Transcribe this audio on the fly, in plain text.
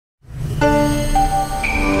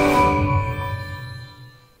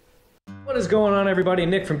is going on, everybody?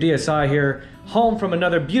 Nick from DSI here, home from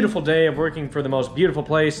another beautiful day of working for the most beautiful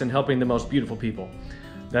place and helping the most beautiful people.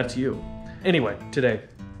 That's you. Anyway, today,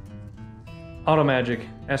 Automagic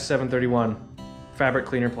S731 Fabric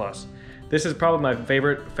Cleaner Plus. This is probably my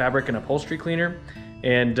favorite fabric and upholstery cleaner,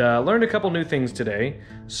 and learned a couple new things today.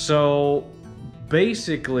 So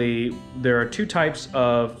basically, there are two types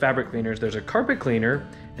of fabric cleaners. There's a carpet cleaner,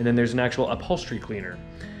 and then there's an actual upholstery cleaner.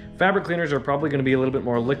 Fabric cleaners are probably going to be a little bit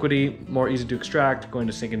more liquidy, more easy to extract, going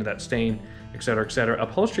to sink into that stain, etc., etc.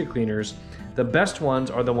 Upholstery cleaners, the best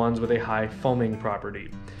ones are the ones with a high foaming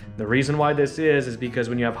property. The reason why this is because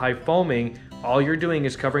when you have high foaming, all you're doing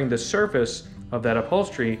is covering the surface of that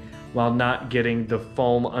upholstery while not getting the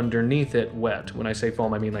foam underneath it wet. When I say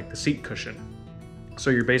foam, I mean like the seat cushion.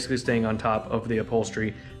 So you're basically staying on top of the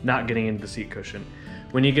upholstery, not getting into the seat cushion.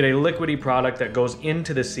 When you get a liquidy product that goes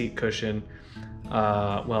into the seat cushion,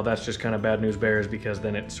 well, that's just kind of bad news bears, because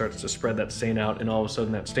then it starts to spread that stain out, and all of a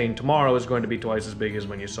sudden that stain tomorrow is going to be twice as big as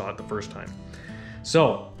when you saw it the first time.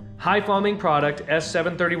 So, high foaming product,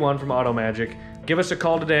 S731 from Automagic. Give us a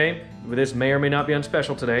call today. This may or may not be on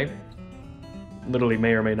special today. Literally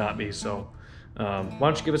may or may not be, so why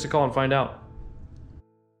don't you give us a call and find out.